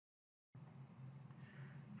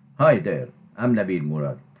Hi there, I'm Nabil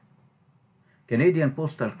Murad. Canadian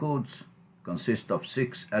postal codes consist of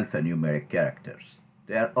 6 alphanumeric characters.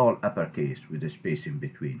 They are all uppercase with a space in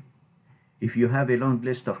between. If you have a long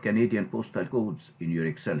list of Canadian postal codes in your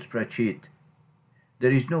Excel spreadsheet,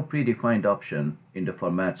 there is no predefined option in the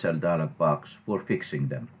Format Cell dialog box for fixing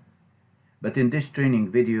them. But in this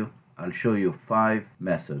training video, I'll show you 5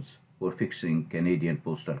 methods for fixing Canadian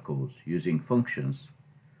postal codes using functions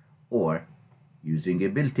or using a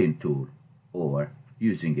built-in tool or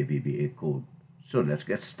using a VBA code. So let's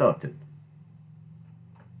get started.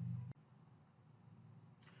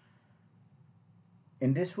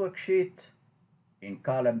 In this worksheet, in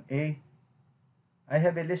column A, I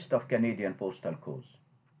have a list of Canadian postal codes.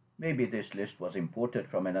 Maybe this list was imported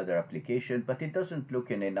from another application, but it doesn't look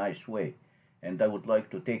in a nice way, and I would like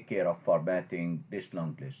to take care of formatting this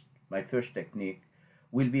long list. My first technique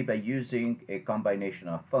will be by using a combination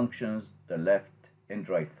of functions, the left and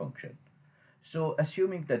right function. So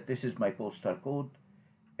assuming that this is my postal code,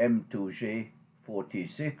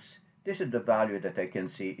 M2J46, this is the value that I can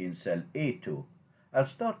see in cell A2. I'll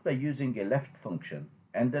start by using a left function,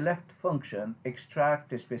 and the left function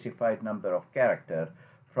extracts a specified number of characters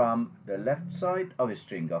from the left side of a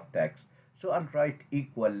string of text. So I'll write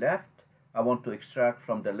equal left. I want to extract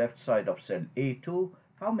from the left side of cell A2.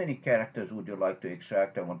 How many characters would you like to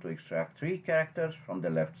extract? I want to extract 3 characters from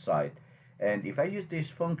the left side. And if I use this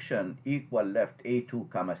function equal left A2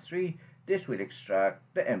 comma 3, this will extract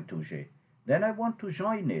the M2J. Then I want to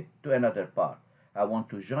join it to another part. I want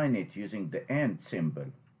to join it using the AND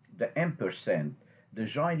symbol, the ampersand, the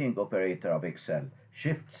joining operator of Excel.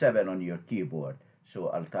 Shift 7 on your keyboard. So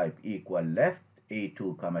I'll type equal left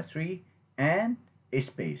A2 comma 3 and a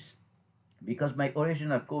space. Because my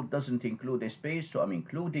original code doesn't include a space, so I'm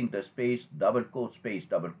including the space, double quote, space,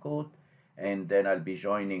 double quote, and then I'll be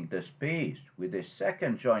joining the space with a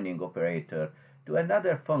second joining operator to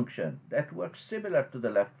another function that works similar to the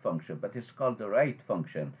left function, but it's called the right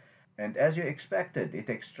function. And as you expected, it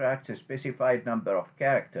extracts a specified number of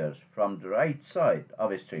characters from the right side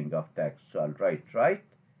of a string of text. So I'll write right,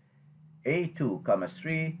 A2 comma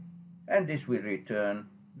 3, and this will return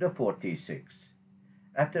the 46.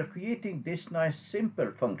 After creating this nice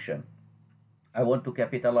simple function, I want to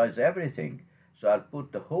capitalize everything. So I'll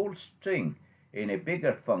put the whole string in a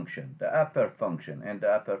bigger function, the upper function, and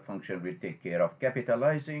the upper function will take care of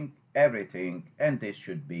capitalizing everything, and this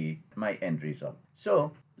should be my end result.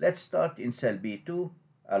 So let's start in cell B2.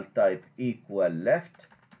 I'll type equal left,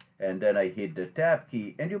 and then I hit the tab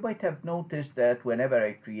key, and you might have noticed that whenever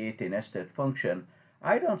I create a nested function,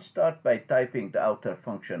 I don't start by typing the outer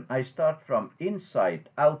function. I start from inside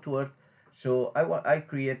outward. So I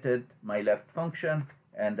created my left function,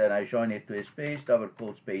 and then I join it to a space, double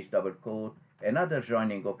quote, space, double quote, another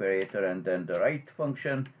joining operator, and then the right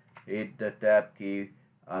function. Hit the tab key.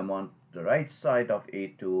 I'm on the right side of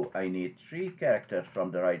A2. I need 3 characters from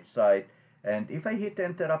the right side. And if I hit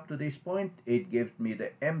enter up to this point, it gives me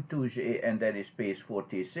the M2J and then a space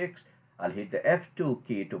 46. I'll hit the F2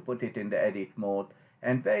 key to put it in the edit mode.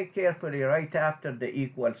 And very carefully, right after the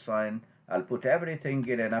equal sign, I'll put everything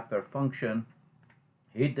in an upper function,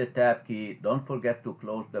 hit the tab key, don't forget to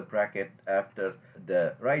close the bracket after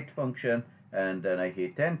the right function, and then I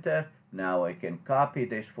hit enter. Now I can copy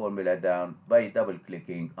this formula down by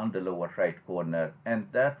double-clicking on the lower right corner,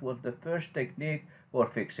 and that was the first technique for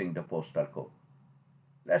fixing the postal code.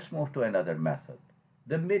 Let's move to another method,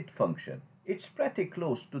 the mid function. It's pretty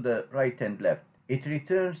close to the right and left. It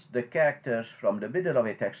returns the characters from the middle of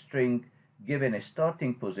a text string given a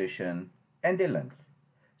starting position and a length.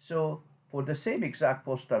 So for the same exact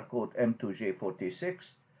postal code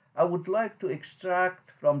M2J46, I would like to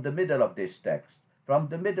extract from the middle of this text, from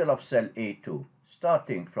the middle of cell A2,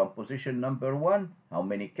 starting from position number 1. How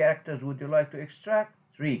many characters would you like to extract?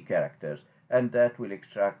 3 characters, and that will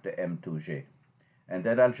extract the M2J. And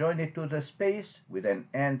then I'll join it to the space with an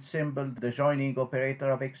AND symbol, the joining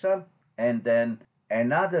operator of Excel, and then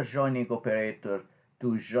another joining operator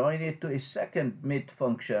to join it to a second mid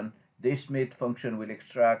function. This mid function will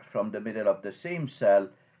extract from the middle of the same cell,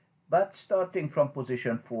 but starting from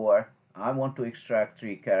position 4, I want to extract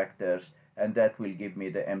 3 characters, and that will give me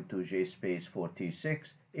the M2J space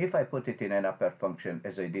 46. If I put it in an upper function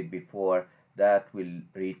as I did before, that will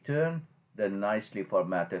return the nicely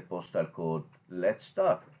formatted postal code. Let's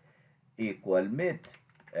start. Equal mid,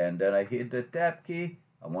 and then I hit the tab key.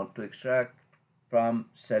 I want to extract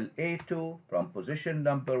from cell A2, from position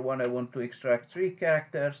number 1, I want to extract 3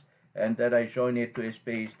 characters, and then I join it to a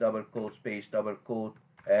space, double quote, space, double quote,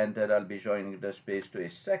 and then I'll be joining the space to a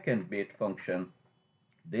second mid function.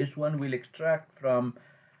 This one will extract from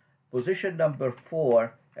position number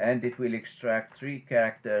 4, and it will extract 3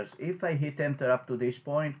 characters. If I hit enter up to this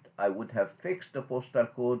point, I would have fixed the postal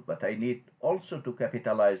code, but I need also to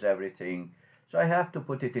capitalize everything. So I have to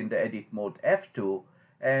put it in the edit mode F2,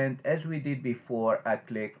 and as we did before, I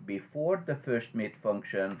click before the first mid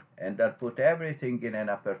function, and I'll put everything in an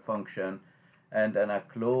upper function, and then I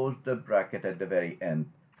close the bracket at the very end.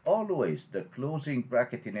 Always the closing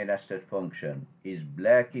bracket in a nested function is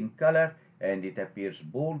black in color, and it appears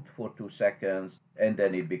bold for 2 seconds, and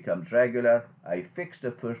then it becomes regular. I fix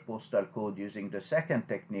the first postal code using the second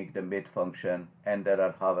technique, the mid function, and then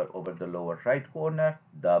I'll hover over the lower right corner,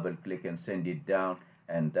 double click and send it down,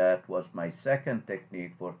 and that was my second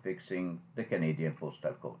technique for fixing the Canadian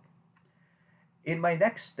Postal Code. In my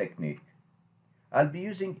next technique, I'll be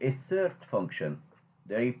using a third function,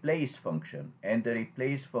 the replace function, and the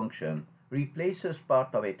replace function replaces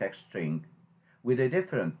part of a text string with a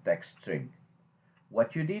different text string.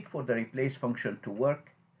 What you need for the replace function to work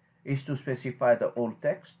is to specify the old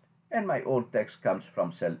text, and my old text comes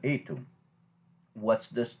from cell A2. What's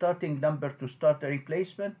the starting number to start the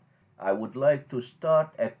replacement? I would like to start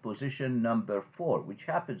at position number 4, which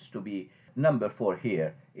happens to be number 4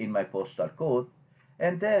 here in my postal code.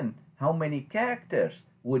 And then, how many characters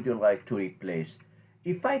would you like to replace?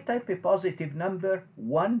 If I type a positive number,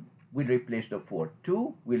 1 will replace the 4,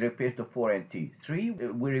 2 will replace the 4 and T, 3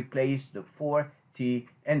 will replace the 4, T,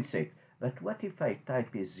 and 6. But what if I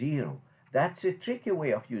type a 0? That's a tricky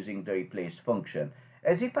way of using the replace function,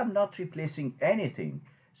 as if I'm not replacing anything.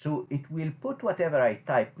 So it will put whatever I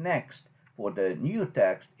type next for the new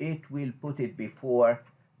text, it will put it before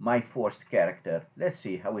my forced character. Let's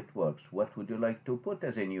see how it works. What would you like to put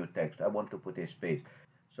as a new text? I want to put a space.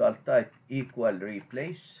 So I'll type equal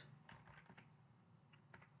replace.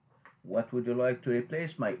 What would you like to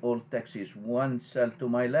replace? My old text is 1 cell to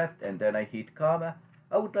my left, and then I hit comma.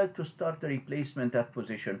 I would like to start the replacement at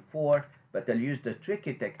position 4, but I'll use the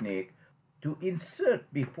tricky technique to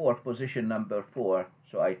insert before position number 4.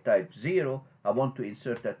 So I type 0. I want to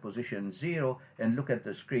insert at position 0, and look at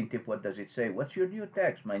the screen tip. What does it say? What's your new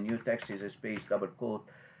text? My new text is a space double quote,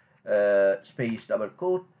 space double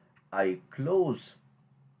quote. I close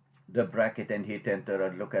the bracket and hit enter,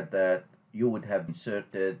 and look at that. You would have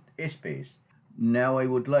inserted a space. Now I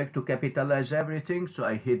would like to capitalize everything, so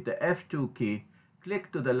I hit the F2 key,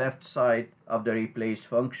 click to the left side of the replace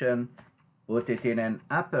function, put it in an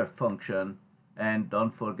upper function, and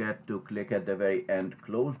don't forget to click at the very end,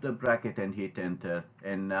 close the bracket and hit enter,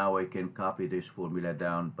 and now I can copy this formula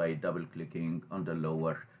down by double clicking on the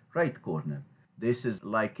lower right corner. This is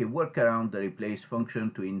like a workaround the replace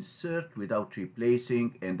function to insert without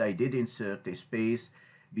replacing, and I did insert a space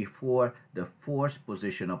before the fourth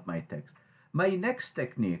position of my text. My next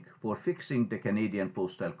technique for fixing the Canadian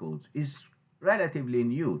postal codes is relatively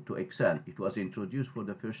new to Excel. It was introduced for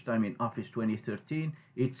the first time in Office 2013.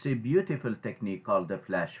 It's a beautiful technique called the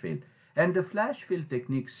flash fill. And the flash fill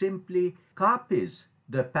technique simply copies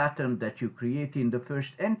the pattern that you create in the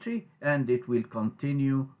first entry, and it will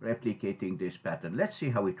continue replicating this pattern. Let's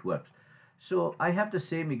see how it works. So I have the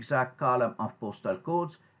same exact column of postal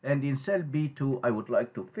codes, and in cell B2 I would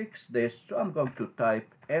like to fix this, so I'm going to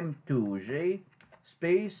type M2J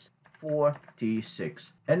space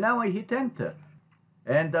 4T6, and now I hit enter,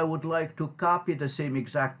 and I would like to copy the same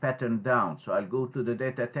exact pattern down. So I'll go to the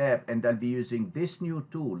data tab, and I'll be using this new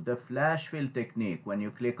tool, the flash fill technique. When you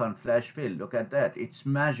click on flash fill, look at that, it's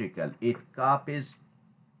magical. It copies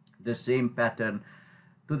the same pattern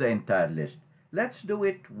to the entire list. Let's do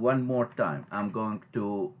it one more time. I'm going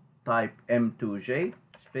to type M2J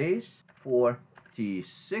space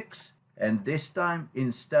 4T6, and this time,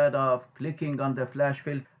 instead of clicking on the flash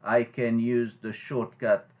fill, I can use the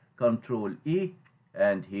shortcut Control E,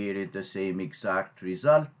 and here is the same exact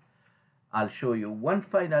result. I'll show you one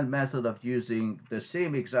final method of using the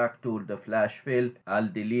same exact tool, the flash fill. I'll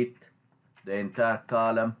delete the entire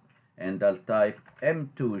column, and I'll type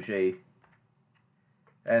M2J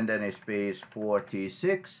and then a space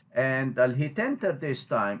 4T6, and I'll hit enter this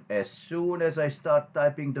time. As soon as I start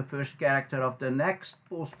typing the first character of the next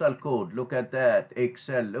postal code, look at that,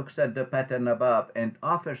 Excel looks at the pattern above and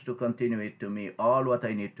offers to continue it to me. All what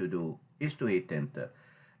I need to do is to hit enter.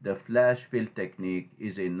 The flash fill technique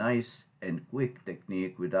is a nice and quick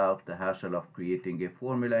technique without the hassle of creating a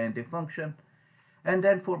formula and a function. And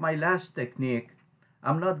then for my last technique,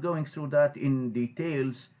 I'm not going through that in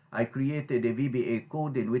details. I created a VBA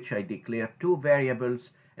code in which I declare 2 variables,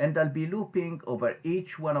 and I'll be looping over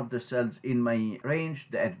each one of the cells in my range.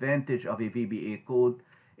 The advantage of a VBA code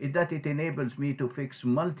is that it enables me to fix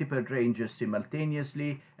multiple ranges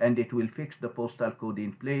simultaneously, and it will fix the postal code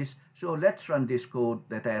in place. So let's run this code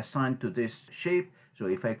that I assigned to this shape. So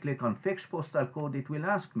if I click on Fix Postal Code, it will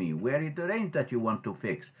ask me, where is the range that you want to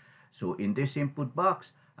fix? So in this input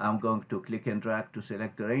box, I'm going to click and drag to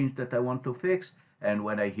select the range that I want to fix. And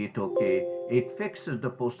when I hit OK, it fixes the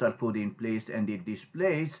postal code in place, and it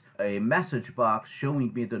displays a message box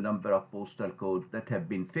showing me the number of postal codes that have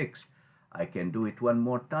been fixed. I can do it one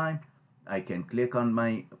more time. I can click on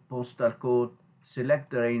my postal code, select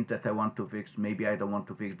the range that I want to fix. Maybe I don't want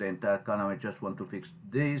to fix the entire column, I just want to fix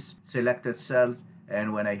these selected cells.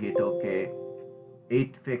 And when I hit OK,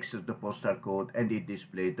 it fixes the postal code and it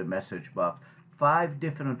displays the message box. 5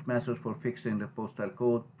 different methods for fixing the postal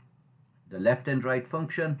code: the left and right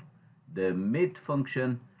function, the mid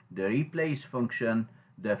function, the replace function,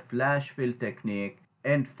 the flash fill technique,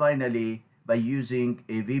 and finally by using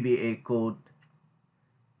a VBA code.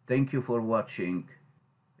 Thank you for watching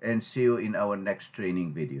and see you in our next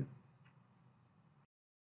training video.